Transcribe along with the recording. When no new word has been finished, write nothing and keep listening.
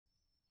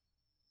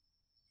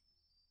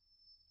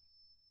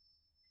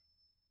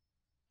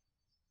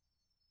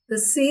The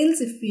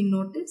sales, if we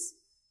notice,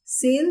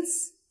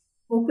 sales,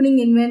 opening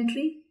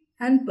inventory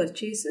and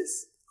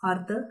purchases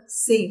are the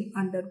same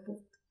under both.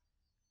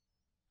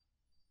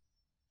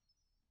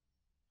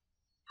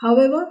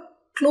 However,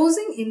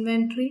 closing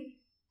inventory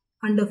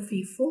under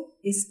FIFO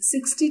is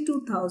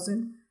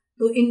 62,000,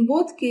 though in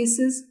both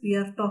cases we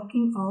are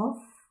talking of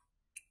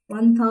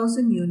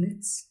 1,000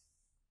 units,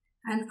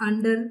 and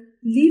under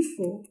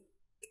LIFO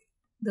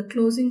the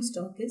closing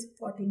stock is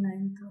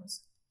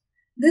 49,000.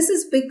 This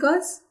is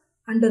because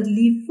under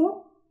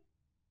LIFO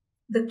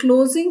the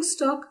closing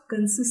stock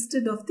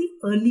consisted of the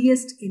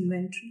earliest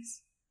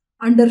inventories.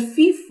 Under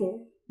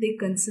FIFO they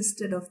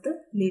consisted of the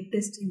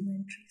latest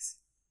inventories.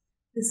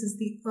 This is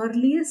the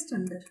earliest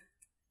under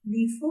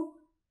LIFO.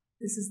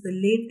 This is the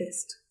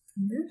latest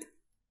under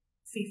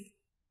FIFO.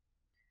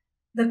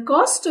 The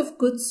cost of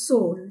goods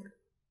sold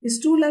is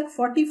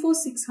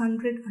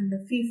 2,44,600 under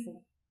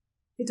FIFO.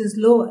 It is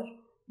lower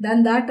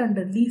than that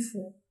under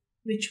LIFO,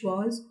 which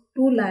was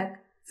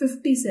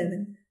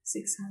 2,57,600.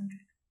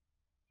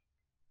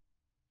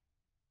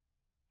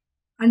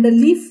 Under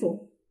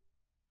LIFO,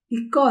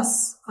 the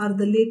costs are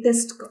the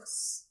latest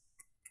costs,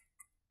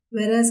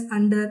 whereas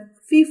under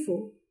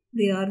FIFO,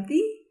 they are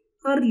the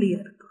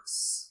earlier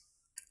costs.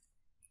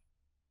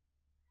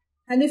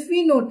 And if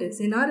we notice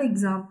in our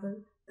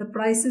example, the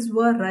prices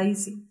were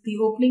rising. The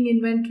opening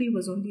inventory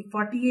was only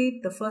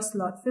 48, the first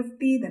lot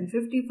 50, then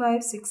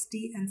 55,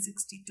 60 and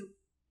 62.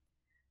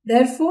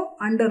 Therefore,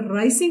 under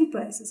rising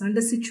prices,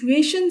 under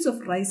situations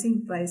of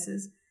rising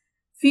prices,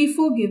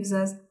 FIFO gives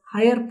us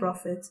higher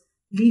profits,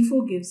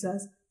 LIFO gives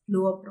us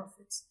lower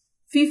profits.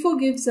 FIFO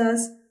gives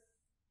us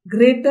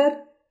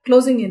greater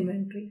closing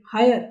inventory,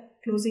 higher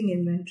closing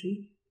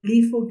inventory.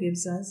 LIFO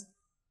gives us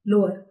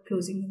lower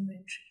closing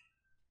inventory.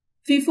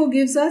 FIFO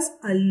gives us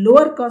a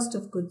lower cost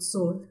of goods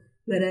sold,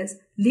 whereas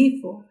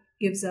LIFO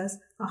gives us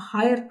a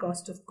higher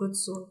cost of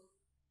goods sold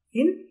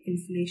in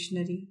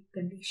inflationary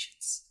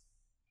conditions.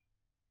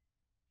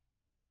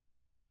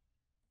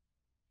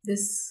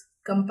 This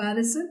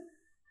comparison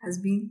has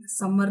been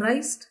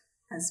summarized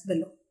as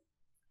below.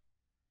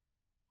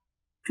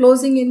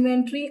 Closing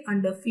inventory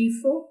under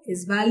FIFO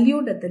is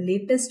valued at the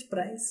latest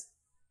price,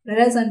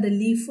 whereas under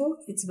LIFO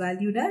it's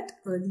valued at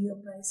earlier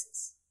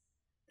prices.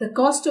 The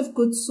cost of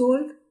goods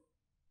sold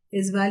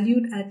is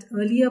valued at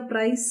earlier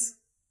price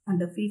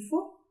under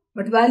FIFO,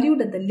 but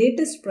valued at the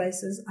latest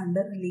prices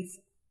under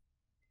LIFO.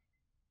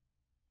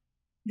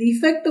 The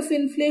effect of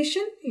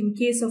inflation in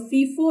case of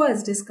FIFO,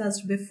 as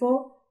discussed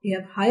before, we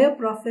have higher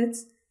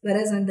profits,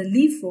 whereas under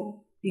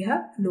LIFO we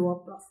have lower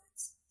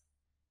profits.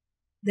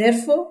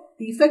 Therefore,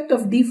 the effect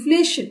of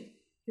deflation,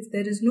 if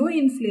there is no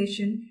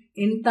inflation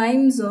in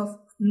times of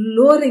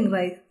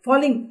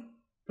falling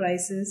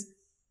prices,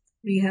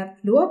 we have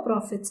lower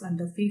profits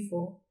under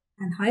FIFO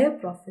and higher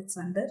profits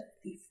under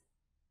LIFO.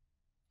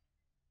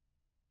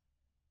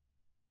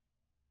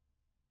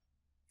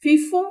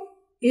 FIFO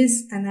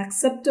is an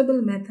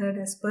acceptable method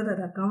as per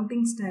our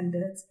accounting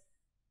standards,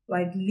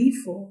 while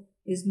LIFO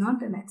is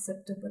not an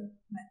acceptable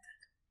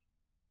method.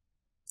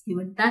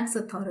 Even tax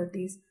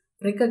authorities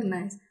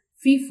recognize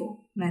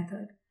FIFO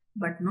method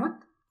but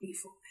not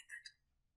LIFO method.